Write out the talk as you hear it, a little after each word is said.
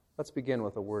Let's begin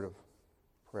with a word of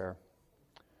prayer.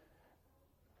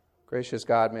 Gracious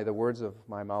God, may the words of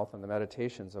my mouth and the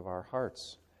meditations of our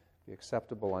hearts be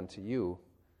acceptable unto you,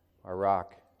 our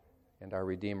rock and our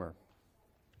Redeemer.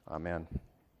 Amen.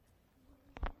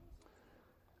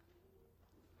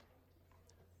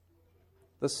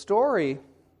 The story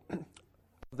of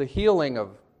the healing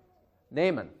of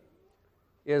Naaman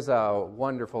is a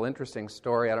wonderful, interesting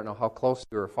story. I don't know how close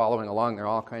you were following along. There are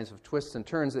all kinds of twists and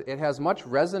turns. It has much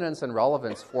resonance and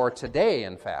relevance for today,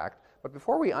 in fact. But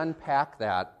before we unpack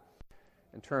that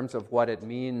in terms of what it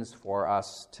means for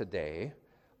us today,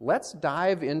 let's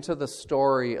dive into the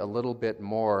story a little bit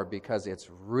more because it's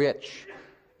rich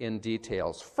in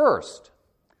details. First,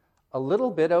 a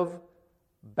little bit of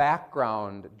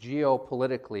background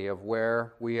geopolitically of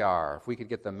where we are. If we could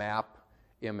get the map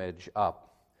image up.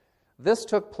 This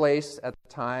took place at the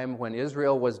time when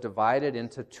Israel was divided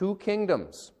into two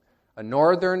kingdoms, a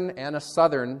northern and a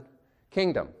southern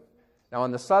kingdom. Now,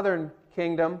 in the southern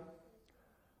kingdom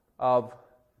of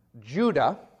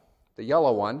Judah, the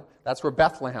yellow one, that's where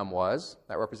Bethlehem was.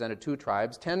 That represented two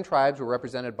tribes. 10 tribes were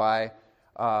represented by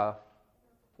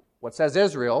what says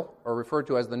Israel, or referred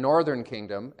to as the northern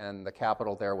kingdom, and the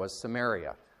capital there was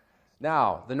Samaria.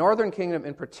 Now, the northern kingdom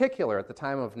in particular, at the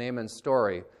time of Naaman's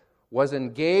story, was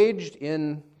engaged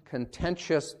in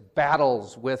contentious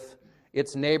battles with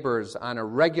its neighbors on a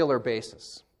regular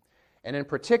basis. And in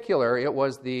particular, it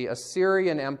was the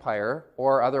Assyrian Empire,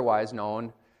 or otherwise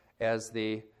known as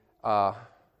the Aram,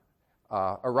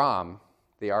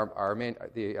 the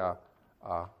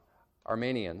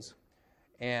Armenians.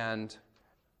 And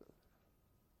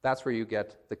that's where you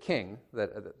get the king,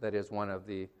 that is one of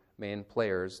the main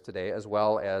players today, as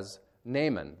well as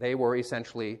Naaman. They were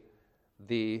essentially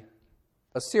the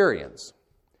Assyrians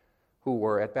who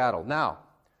were at battle. Now,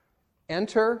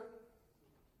 enter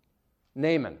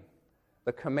Naaman,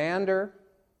 the commander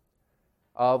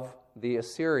of the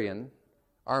Assyrian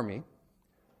army,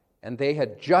 and they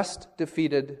had just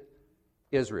defeated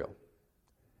Israel.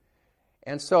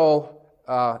 And so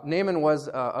Naaman was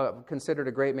considered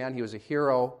a great man. He was a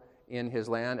hero in his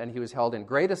land, and he was held in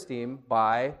great esteem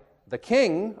by the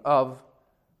king of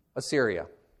Assyria.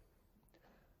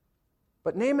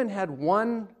 But Naaman had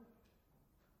one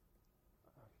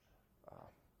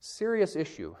serious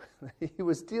issue that he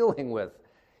was dealing with.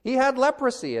 He had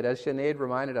leprosy, and as Sinead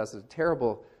reminded us, a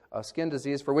terrible skin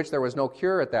disease for which there was no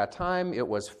cure at that time. It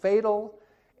was fatal,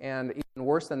 and even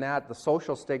worse than that, the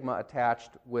social stigma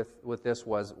attached with this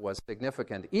was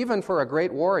significant, even for a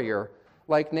great warrior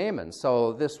like Naaman.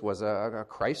 So this was a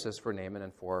crisis for Naaman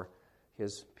and for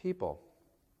his people.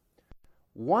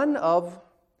 One of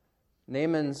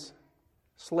Naaman's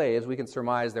slaves, we can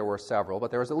surmise there were several,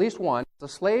 but there was at least one, a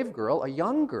slave girl, a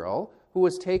young girl, who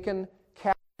was taken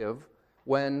captive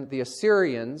when the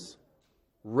Assyrians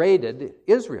raided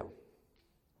Israel.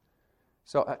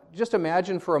 So just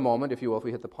imagine for a moment, if you will, if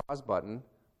we hit the pause button,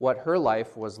 what her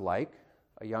life was like,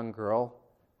 a young girl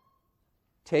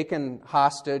taken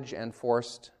hostage and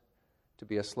forced to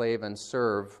be a slave and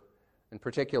serve, in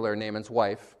particular Naaman's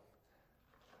wife,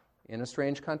 in a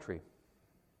strange country.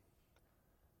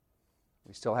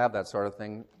 We still have that sort of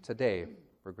thing today,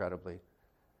 regrettably.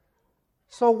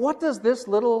 So what does this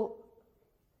little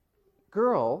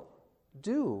girl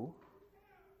do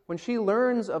when she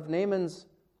learns of Naaman's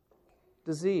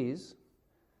disease?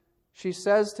 She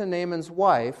says to Naaman's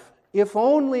wife, "If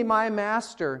only my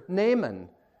master Naaman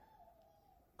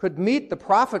could meet the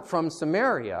prophet from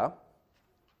Samaria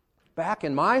back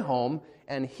in my home,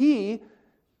 and he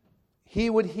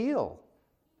would heal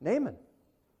Naaman."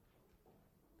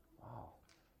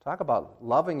 Talk about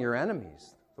loving your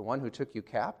enemies, the one who took you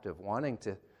captive, wanting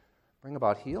to bring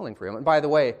about healing for him. And by the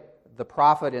way, the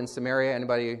prophet in Samaria,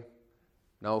 anybody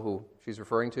know who she's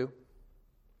referring to?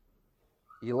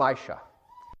 Elisha,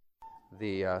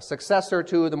 the successor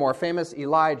to the more famous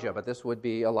Elijah, but this would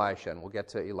be Elisha, and we'll get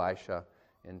to Elisha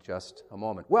in just a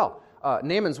moment. Well,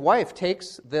 Naaman's wife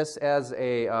takes this as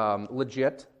a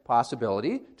legit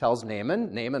possibility, tells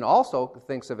Naaman. Naaman also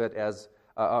thinks of it as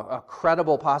a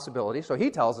credible possibility. So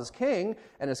he tells his king,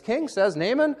 and his king says,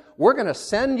 "Naaman, we're going to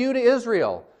send you to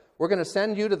Israel. We're going to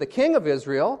send you to the king of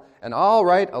Israel, and I'll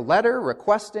write a letter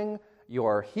requesting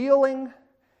your healing.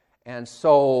 And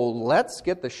so let's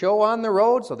get the show on the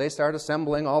road." So they start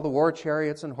assembling all the war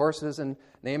chariots and horses, and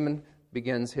Naaman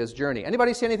begins his journey.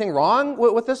 Anybody see anything wrong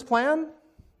with this plan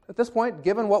at this point,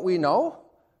 given what we know?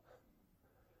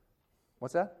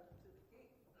 What's that?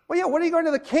 Well, yeah, what are you going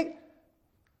to the king?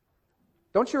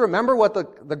 Don't you remember what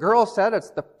the girl said? It's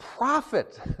the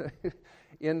prophet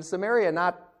in Samaria,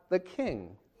 not the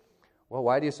king. Well,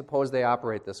 why do you suppose they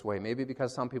operate this way? Maybe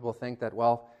because some people think that,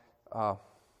 well, that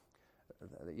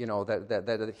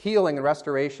healing and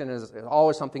restoration is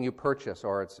always something you purchase,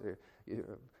 or you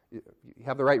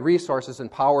have the right resources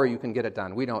and power, you can get it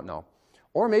done. We don't know.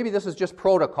 Or maybe this is just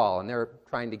protocol, and they're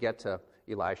trying to get to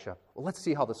Elisha. Well, let's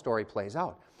see how the story plays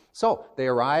out. So they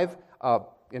arrive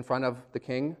in front of the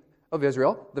king of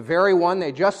Israel, the very one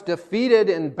they just defeated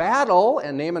in battle,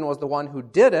 and Naaman was the one who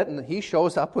did it, and he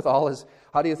shows up with all his...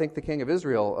 How do you think the king of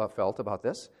Israel felt about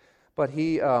this? But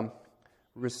he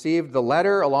received the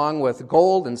letter along with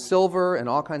gold and silver and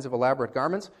all kinds of elaborate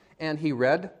garments, and he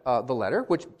read the letter,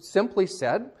 which simply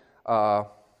said, "Hello,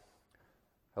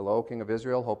 king of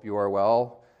Israel, hope you are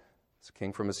well. It's a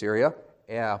king from Assyria.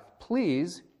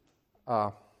 Please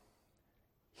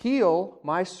heal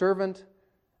my servant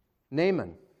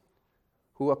Naaman,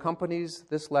 who accompanies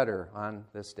this letter on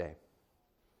this day."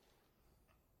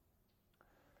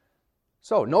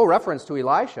 So, no reference to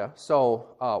Elisha.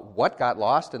 So, what got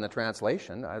lost in the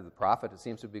translation? The prophet, it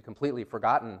seems to be completely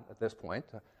forgotten at this point.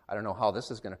 I don't know how this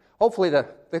is going to... Hopefully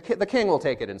the king will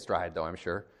take it in stride, though, I'm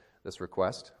sure, this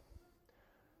request.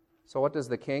 So what does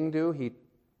the king do?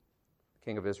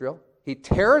 King of Israel, he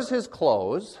tears his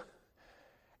clothes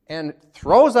and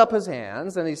throws up his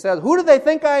hands, and he says, "Who do they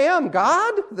think I am,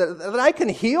 God? That I can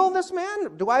heal this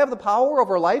man? Do I have the power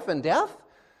over life and death?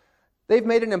 They've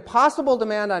made an impossible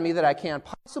demand on me that I can't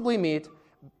possibly meet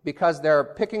because they're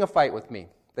picking a fight with me.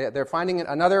 They're finding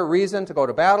another reason to go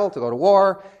to battle, to go to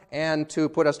war, and to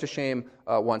put us to shame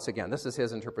once again." This is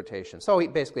his interpretation. So he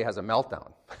basically has a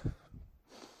meltdown.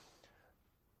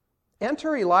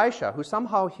 Enter Elisha, who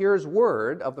somehow hears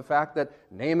word of the fact that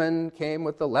Naaman came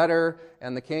with the letter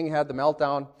and the king had the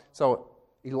meltdown. So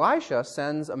Elisha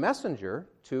sends a messenger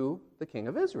to the king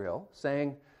of Israel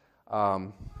saying,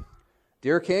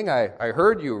 "Dear king, I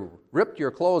heard you ripped your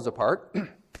clothes apart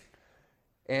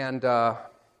and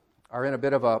are in a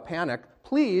bit of a panic.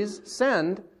 Please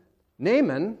send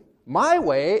Naaman my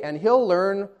way, and he'll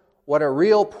learn what a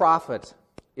real prophet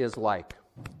is like."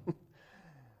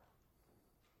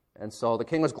 And so the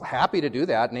king was happy to do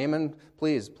that. "Naaman,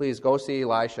 please go see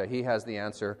Elisha. He has the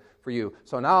answer for you."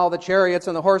 So now the chariots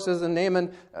and the horses and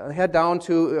Naaman head down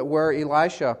to where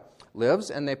Elisha lives,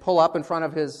 and they pull up in front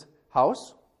of his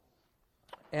house.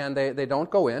 And they don't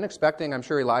go in, expecting, I'm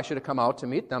sure, Elisha to come out to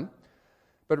meet them.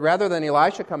 But rather than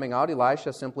Elisha coming out,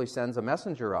 Elisha simply sends a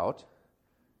messenger out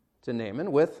to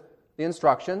Naaman with the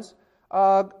instructions,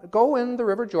 "Go in the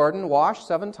river Jordan, wash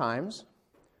 7 times,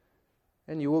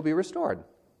 and you will be restored."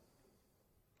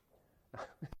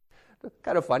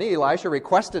 Kind of funny. Elisha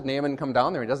requested Naaman come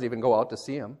down there. He doesn't even go out to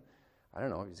see him. I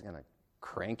don't know if he's kind of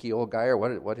cranky old guy or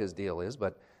what his deal is,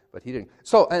 but he didn't.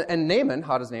 So, and Naaman,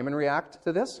 how does Naaman react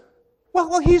to this?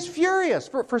 Well, he's furious.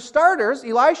 For starters,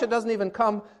 Elisha doesn't even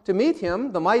come to meet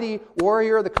him, the mighty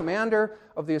warrior, the commander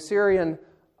of the Assyrian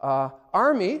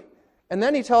army. And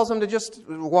then he tells him to just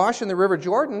wash in the river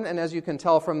Jordan. And as you can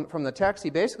tell from the text,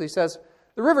 he basically says,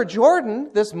 the river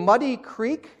Jordan, this muddy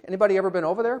creek, anybody ever been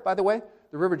over there, by the way?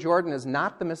 The river Jordan is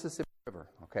not the Mississippi River,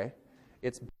 okay?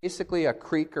 It's basically a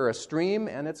creek or a stream,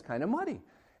 and it's kind of muddy.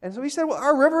 And so he said, well,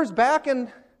 our rivers back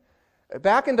in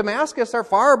Damascus are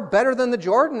far better than the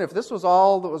Jordan. If this was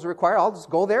all that was required, I'll just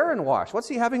go there and wash. What's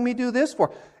he having me do this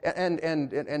for?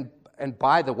 And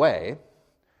by the way,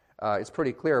 it's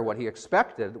pretty clear what he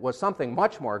expected was something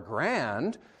much more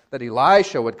grand, that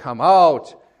Elisha would come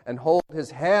out and hold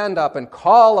his hand up and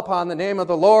call upon the name of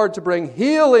the Lord to bring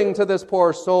healing to this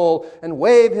poor soul, and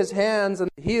wave his hands,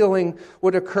 and healing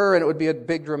would occur, and it would be a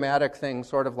big dramatic thing,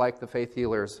 sort of like the faith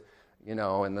healers, in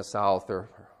the South or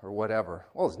whatever.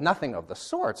 Well, it's nothing of the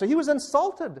sort. So he was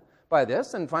insulted by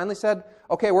this and finally said,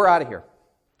 okay, we're out of here.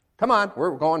 Come on,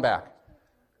 we're going back.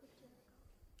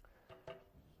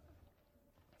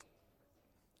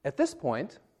 At this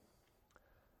point,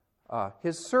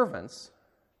 his servants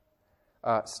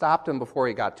stopped him before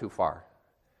he got too far.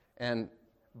 And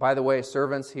by the way,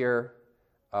 servants here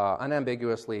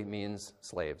unambiguously means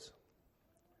slaves.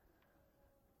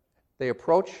 They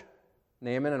approach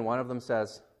Naaman, and one of them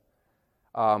says,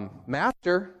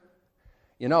 Master,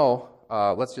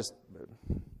 let's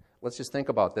just think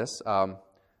about this.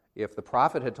 If the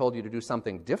prophet had told you to do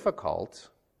something difficult,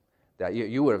 that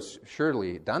you would have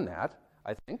surely done that,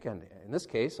 I think. And in this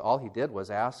case, all he did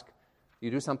was ask you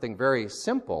do something very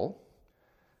simple,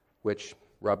 which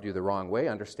rubbed you the wrong way,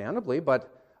 understandably. But,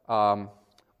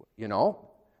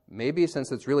 maybe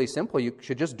since it's really simple, you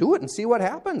should just do it and see what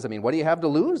happens. I mean, what do you have to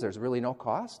lose? There's really no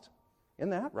cost in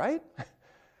that, right?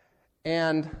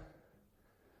 And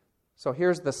so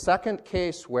here's the second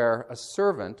case where a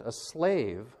servant, a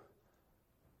slave,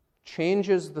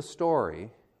 changes the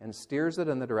story and steers it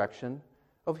in the direction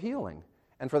of healing.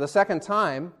 And for the second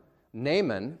time,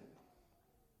 Naaman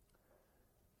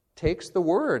takes the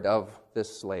word of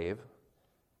this slave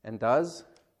and does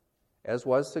as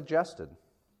was suggested.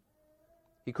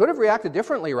 He could have reacted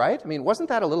differently, right? I mean, wasn't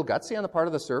that a little gutsy on the part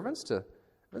of the servants?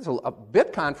 It's a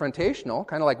bit confrontational,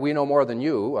 kind of like we know more than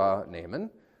you, Naaman.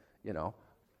 You know,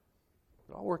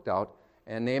 it all worked out.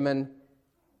 And Naaman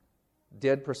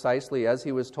did precisely as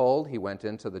he was told. He went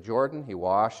into the Jordan. He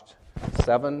washed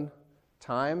 7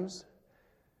 times,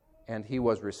 and he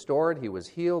was restored. He was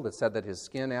healed. It said that his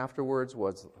skin afterwards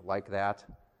was like that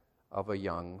of a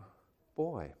young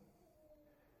boy.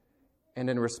 And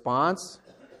in response,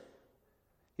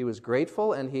 he was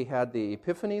grateful, and he had the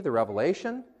epiphany, the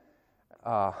revelation,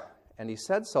 and he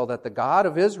said so that the God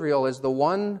of Israel is the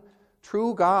one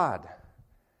true God.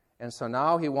 And so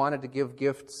now he wanted to give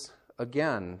gifts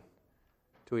again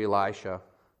to Elisha,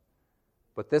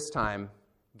 but this time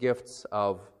gifts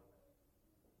of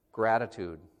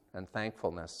gratitude and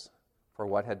thankfulness for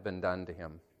what had been done to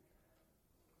him.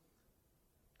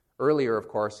 Earlier, of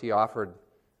course, he offered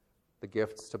the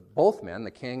gifts to both men, the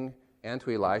king and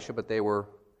to Elisha, but they were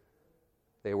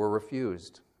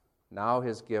refused. Now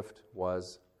his gift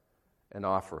was an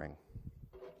offering.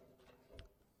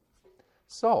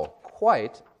 So,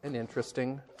 quite an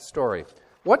interesting story.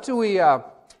 What do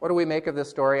we make of this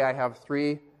story? I have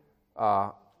 3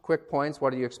 quick points.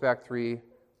 What do you expect? 3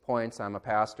 points. I'm a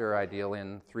pastor. I deal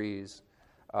in 3s.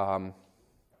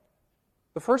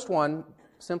 The first one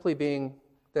simply being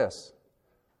this.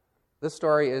 This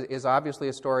story is obviously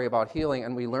a story about healing,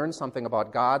 and we learn something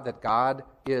about God, that God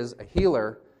is a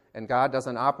healer, and God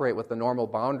doesn't operate with the normal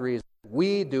boundaries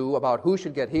we do about who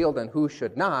should get healed and who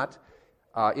should not.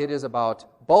 It is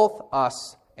about both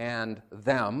us and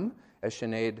them, as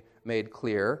Sinead made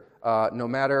clear, no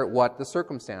matter what the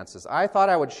circumstances. I thought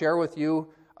I would share with you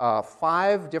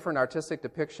 5 different artistic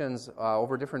depictions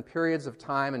over different periods of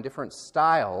time and different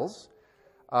styles,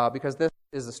 because this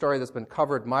is a story that's been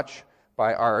covered much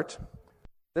by art.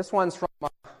 This one's from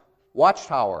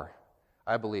Watchtower,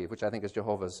 I believe, which I think is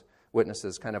Jehovah's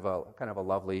Witnesses, kind of a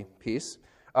lovely piece.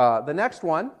 The next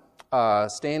one,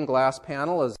 stained glass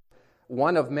panel, is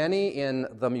one of many in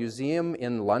the museum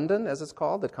in London, as it's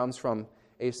called, that comes from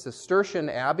a Cistercian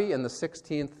abbey in the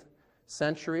 16th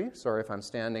century. Sorry if I'm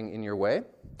standing in your way.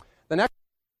 The next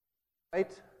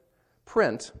white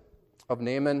print of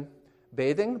Naaman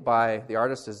bathing by the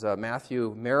artist is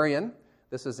Matthew Marion.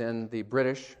 This is in the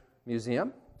British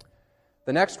Museum.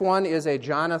 The next one is a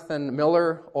Jonathan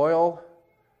Miller oil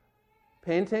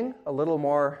painting, a little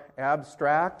more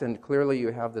abstract, and clearly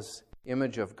you have this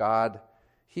image of God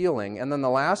healing. And then the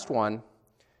last one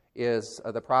is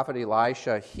the prophet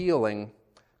Elisha healing,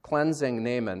 cleansing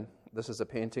Naaman. This is a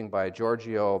painting by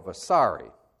Giorgio Vasari.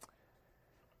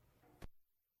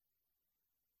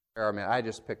 I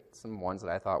just picked some ones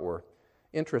that I thought were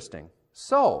interesting.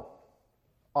 So,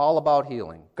 all about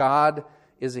healing. God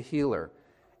is a healer.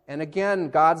 And again,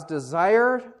 God's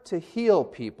desire to heal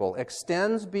people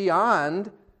extends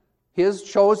beyond His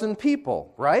chosen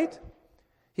people, right?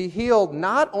 He healed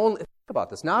not only, think about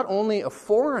this, not only a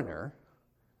foreigner,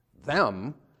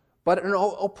 them, but an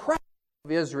oppressor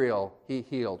of Israel He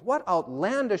healed. What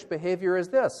outlandish behavior is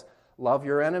this? Love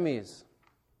your enemies.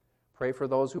 Pray for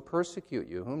those who persecute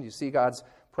you. Do you see God's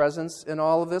presence in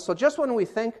all of this? So just when we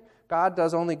think God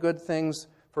does only good things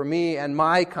for me and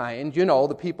my kind,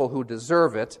 the people who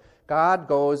deserve it, God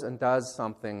goes and does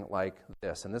something like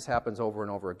this. And this happens over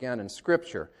and over again in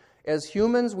Scripture. As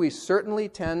humans, we certainly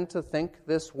tend to think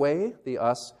this way, the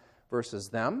us versus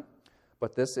them.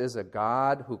 But this is a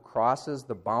God who crosses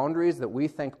the boundaries that we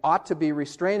think ought to be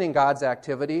restraining God's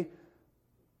activity,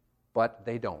 but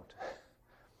they don't.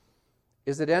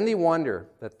 Is it any wonder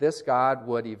that this God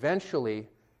would eventually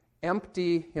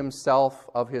empty Himself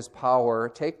of His power,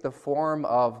 take the form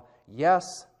of,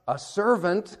 yes, a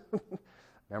servant,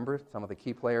 remember some of the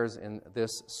key players in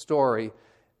this story,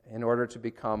 in order to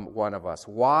become one of us?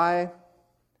 Why?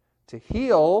 To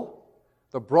heal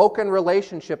the broken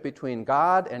relationship between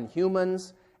God and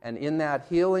humans, and in that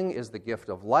healing is the gift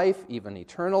of life, even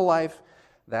eternal life.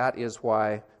 That is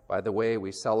why, by the way,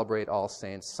 we celebrate All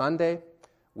Saints Sunday.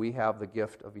 We have the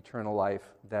gift of eternal life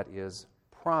that is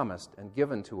promised and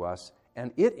given to us,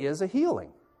 and it is a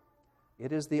healing.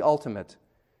 It is the ultimate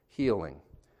healing.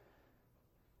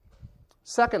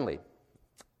 Secondly,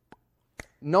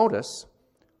 notice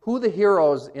who the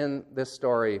heroes in this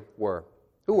story were.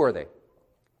 Who were they?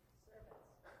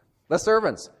 The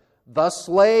servants. The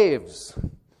slaves.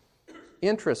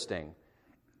 Interesting.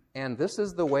 And this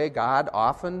is the way God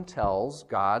often tells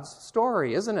God's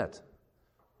story, isn't it?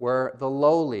 Where the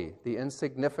lowly, the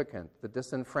insignificant, the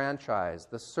disenfranchised,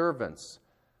 the servants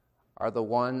are the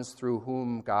ones through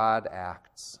whom God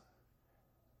acts.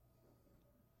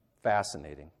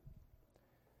 Fascinating.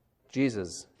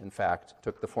 Jesus, in fact,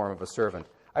 took the form of a servant.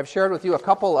 I've shared with you a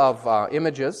couple of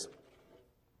images.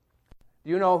 Do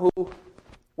you know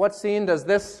what scene does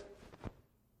this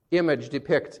image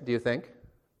depict, do you think?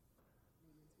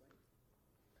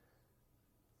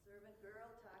 Servant girl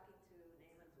talking to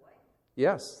Naaman's wife?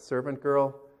 Yes, servant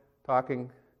girl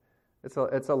talking. It's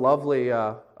a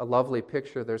lovely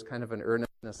picture. There's kind of an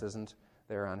earnestness, isn't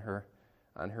there, on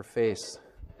her face.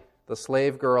 The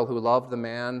slave girl who loved the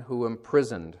man who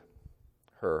imprisoned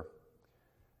her.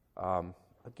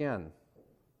 Again,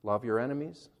 love your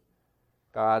enemies.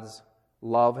 God's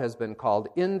love has been called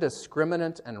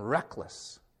indiscriminate and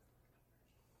reckless.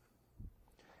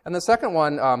 And the second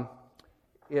one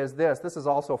is this. This is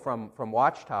also from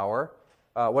Watchtower.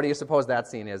 What do you suppose that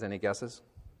scene is? Any guesses?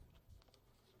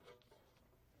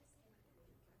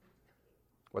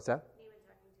 What's that?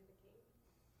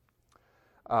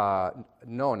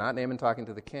 No, not Naaman talking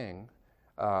to the king.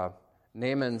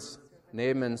 Naaman's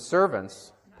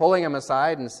servants pulling him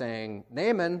aside and saying,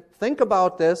 Naaman, think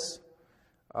about this,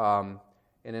 and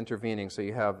intervening. So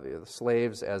you have the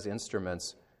slaves as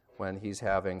instruments when he's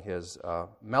having his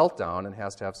meltdown and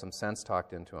has to have some sense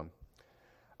talked into him.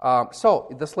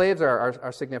 So the slaves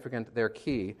are significant, they're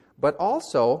key. But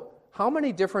also, how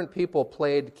many different people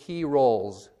played key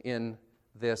roles in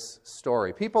this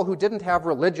story? People who didn't have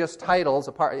religious titles,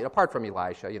 apart from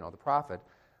Elisha, the prophet.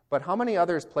 But how many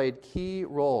others played key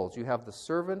roles? You have the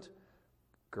servant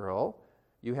girl.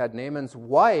 You had Naaman's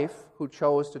wife, who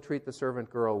chose to treat the servant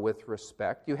girl with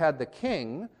respect. You had the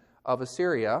king of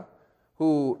Assyria,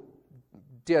 who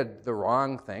did the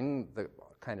wrong thing, the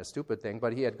kind of stupid thing,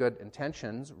 but he had good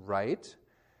intentions, right?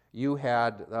 You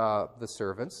had the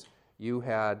servants. You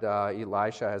had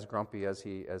Elisha, as grumpy as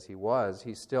he was.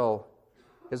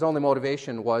 His only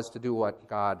motivation was to do what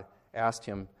God asked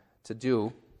him to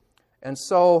do. And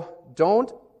so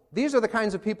these are the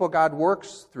kinds of people God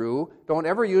works through. Don't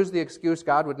ever use the excuse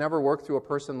God would never work through a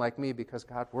person like me, because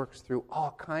God works through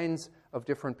all kinds of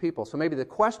different people. So maybe the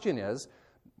question is,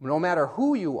 no matter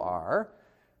who you are,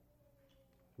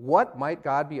 what might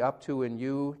God be up to in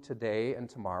you today and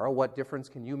tomorrow? What difference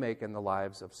can you make in the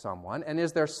lives of someone? And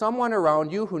is there someone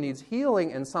around you who needs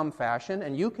healing in some fashion,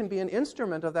 and you can be an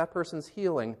instrument of that person's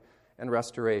healing and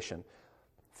restoration?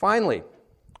 Finally,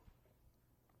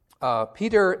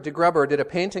 Peter de Grubber did a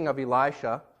painting of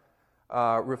Elisha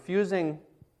refusing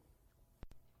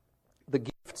the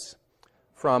gifts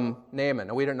from Naaman.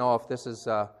 And we don't know if this is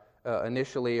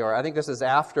initially, or I think this is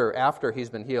after he's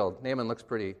been healed. Naaman looks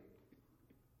pretty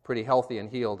healthy and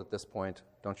healed at this point,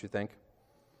 don't you think?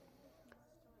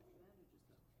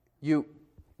 You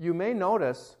may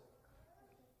notice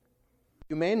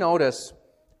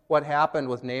what happened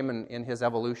with Naaman in his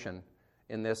evolution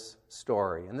in this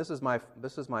story, and this is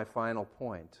my final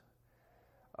point.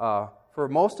 For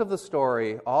most of the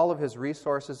story, all of his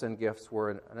resources and gifts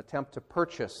were an attempt to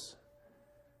purchase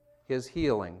his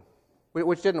healing,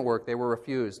 which didn't work. They were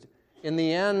refused. In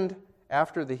the end,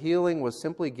 after the healing was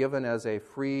simply given as a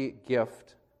free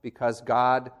gift because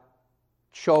God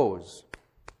chose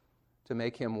to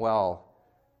make him well,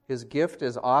 his gift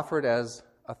is offered as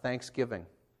a thanksgiving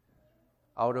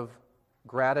out of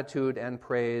gratitude and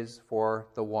praise for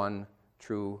the one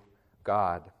true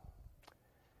God.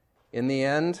 In the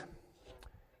end,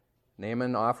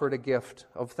 Naaman offered a gift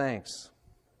of thanks.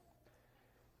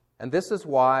 And this is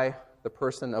why the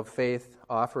person of faith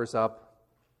offers up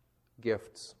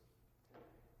gifts.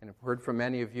 And I've heard from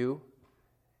many of you,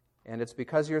 and it's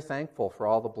because you're thankful for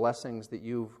all the blessings that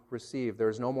you've received.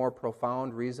 There's no more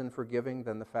profound reason for giving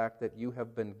than the fact that you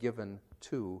have been given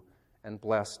to and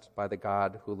blessed by the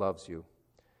God who loves you.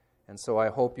 And so I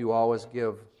hope you always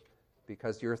give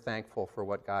because you're thankful for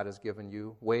what God has given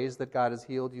you, ways that God has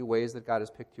healed you, ways that God has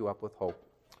picked you up with hope.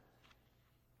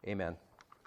 Amen.